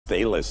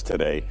A-list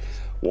today.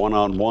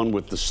 One-on-one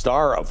with the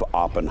star of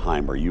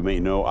Oppenheimer. You may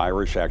know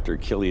Irish actor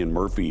Cillian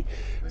Murphy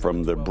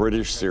from the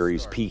British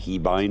series Peaky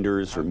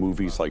Blinders or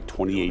movies like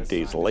 28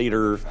 Days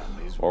Later,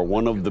 or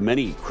one of the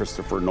many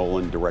Christopher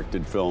Nolan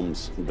directed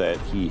films that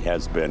he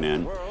has been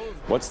in.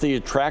 What's the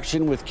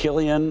attraction with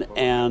Cillian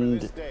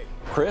and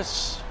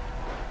Chris?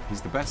 He's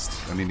the best.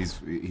 I mean,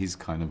 he's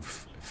kind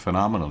of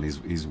phenomenal.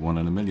 He's one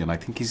in a million. I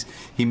think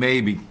he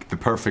may be the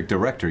perfect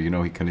director. You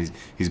know,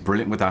 he's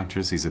brilliant with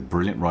actors. He's a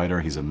brilliant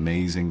writer. He's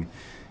amazing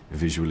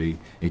visually.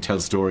 He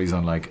tells stories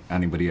unlike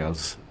anybody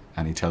else,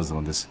 and he tells them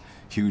on this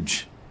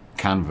huge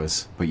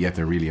canvas, but yet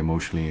they're really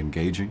emotionally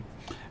engaging.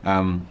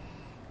 You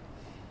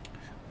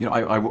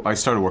know, I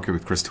started working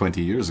with Chris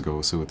 20 years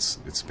ago, so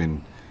it's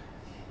been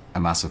a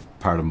massive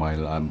part of my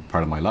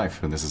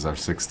life, and this is our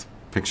 6th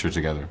picture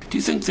together. Do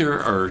you think there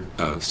are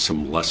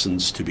some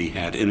lessons to be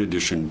had, in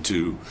addition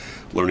to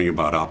learning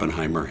about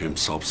Oppenheimer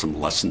himself, some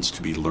lessons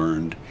to be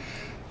learned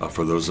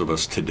for those of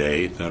us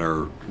today that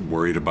are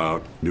worried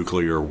about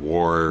nuclear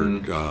war,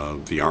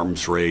 the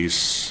arms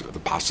race, the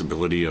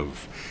possibility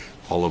of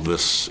all of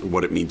this,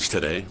 what it means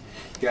today?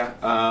 Yeah,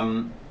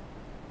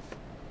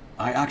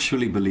 I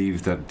actually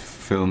believe that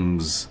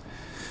films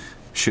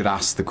should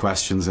ask the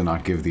questions and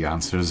not give the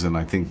answers, and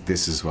I think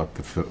this is what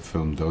the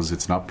film does.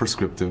 It's not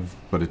prescriptive,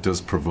 but it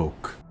does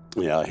provoke.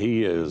 Yeah,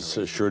 he is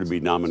sure to be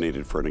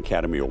nominated for an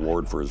Academy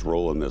Award for his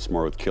role in this.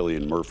 More with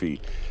Cillian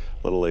Murphy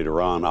a little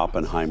later on.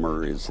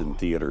 Oppenheimer is in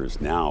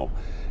theaters now.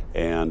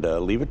 And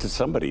leave it to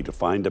somebody to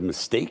find a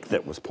mistake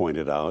that was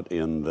pointed out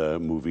in the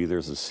movie.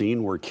 There's a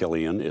scene where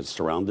Cillian is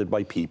surrounded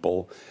by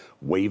people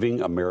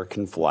waving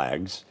American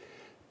flags.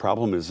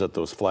 Problem is that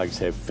those flags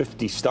have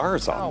 50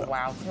 stars on them. Oh,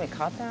 wow. Somebody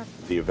caught that?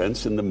 The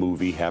events in the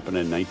movie happened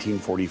in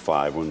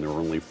 1945 when there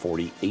were only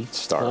 48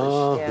 stars.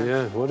 Oh,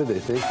 yeah. What are they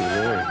thinking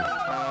there?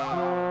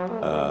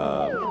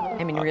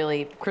 I mean,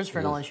 really,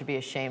 Christopher Nolan should be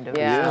ashamed of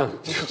Yeah.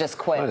 himself. You should just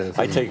quit.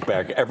 I take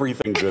back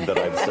everything good that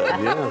I've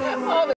said. Yeah.